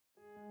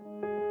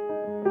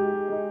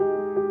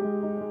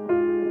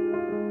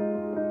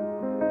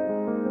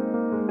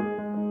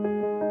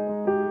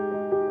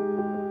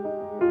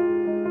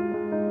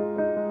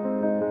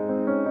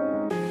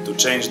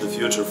change the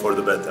future for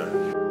the better.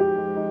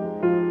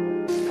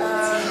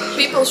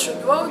 People should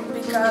vote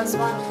because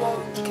one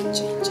vote can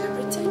change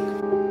everything.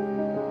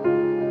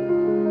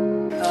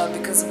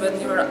 Because when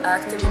you are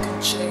active, you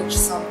can change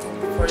something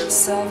for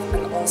yourself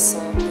and also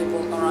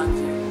people around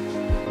you.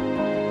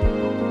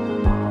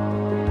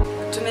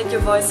 To make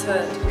your voice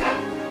heard.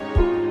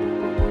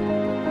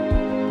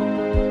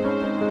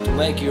 To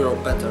make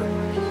Europe better.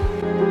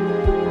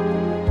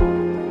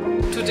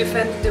 To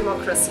defend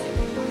democracy.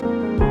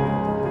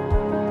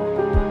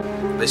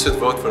 They should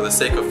vote for the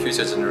sake of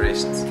future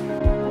generations.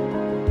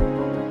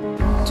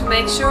 To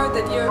make sure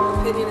that your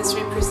opinion is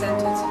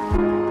represented.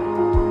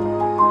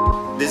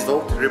 This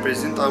vote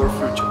represents our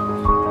future.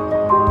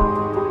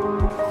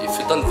 If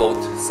you don't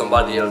vote,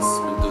 somebody else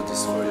will do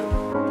this for you.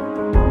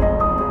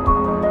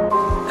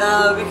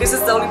 Because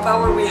it's the only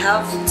power we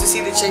have to see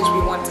the change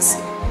we want to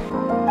see.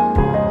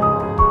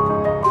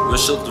 We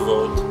should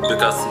vote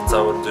because it's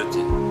our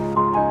duty.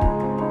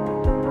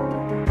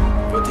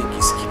 Voting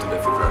is key to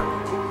everywhere.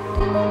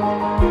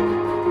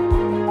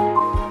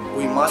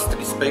 We must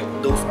respect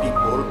those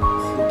people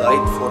who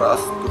died for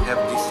us to have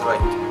this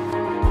right.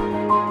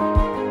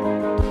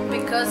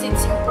 Because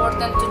it's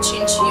important to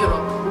change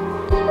Europe.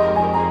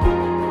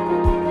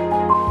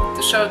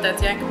 To show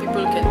that young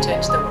people can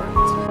change the world.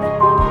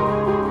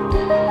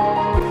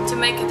 To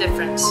make a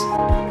difference.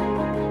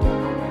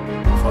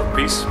 For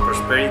peace,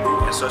 prosperity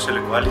and social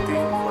equality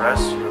for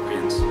us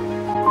Europeans.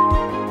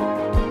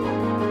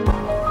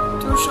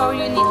 To show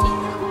unity.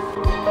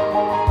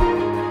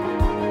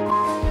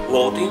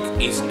 Voting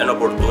is an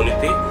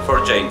opportunity for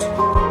change.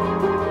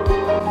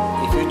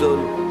 If you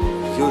don't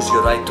use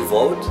your right to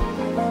vote,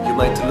 you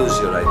might lose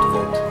your right to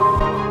vote.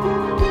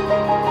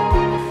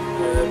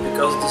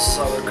 Because this is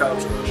our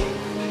culture.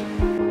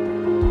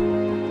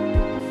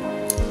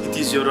 It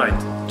is your right,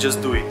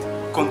 just do it.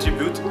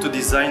 Contribute to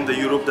design the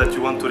Europe that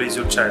you want to raise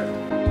your child.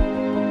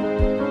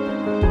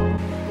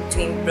 To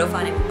improve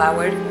and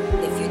empower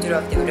the future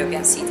of the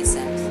European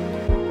citizens.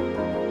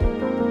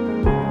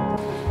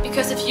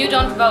 Because if you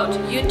don't vote,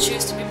 you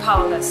choose to be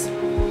powerless.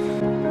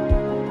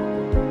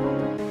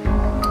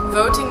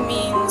 Voting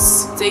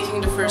means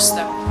taking the first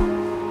step.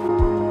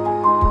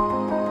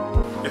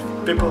 If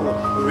people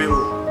will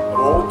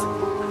vote,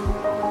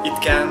 it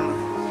can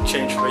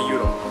change for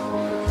Europe.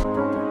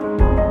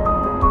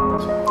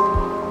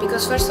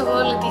 Because first of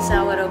all, it is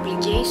our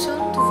obligation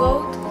to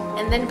vote,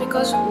 and then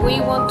because we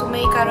want to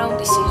make our own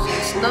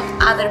decisions, not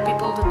other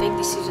people to take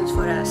decisions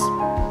for us.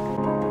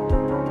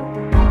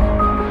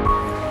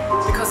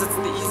 Because it's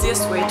the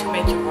easiest way to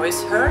make your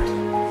voice heard.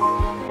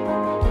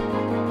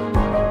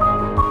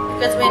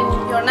 Because when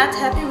you're not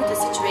happy with the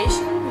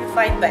situation, you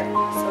fight back,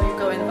 so you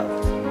go and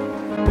vote.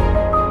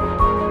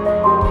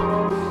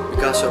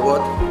 Because your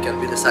vote can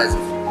be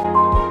decisive.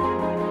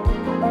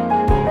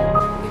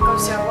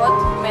 Because your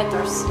vote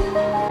matters.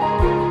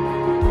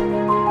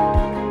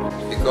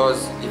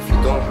 Because if you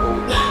don't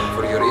vote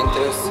for your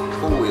interests,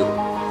 who will?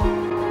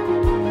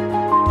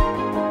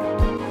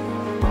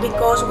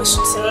 Because we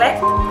should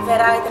select the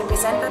right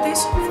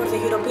representatives for the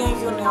European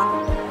Union.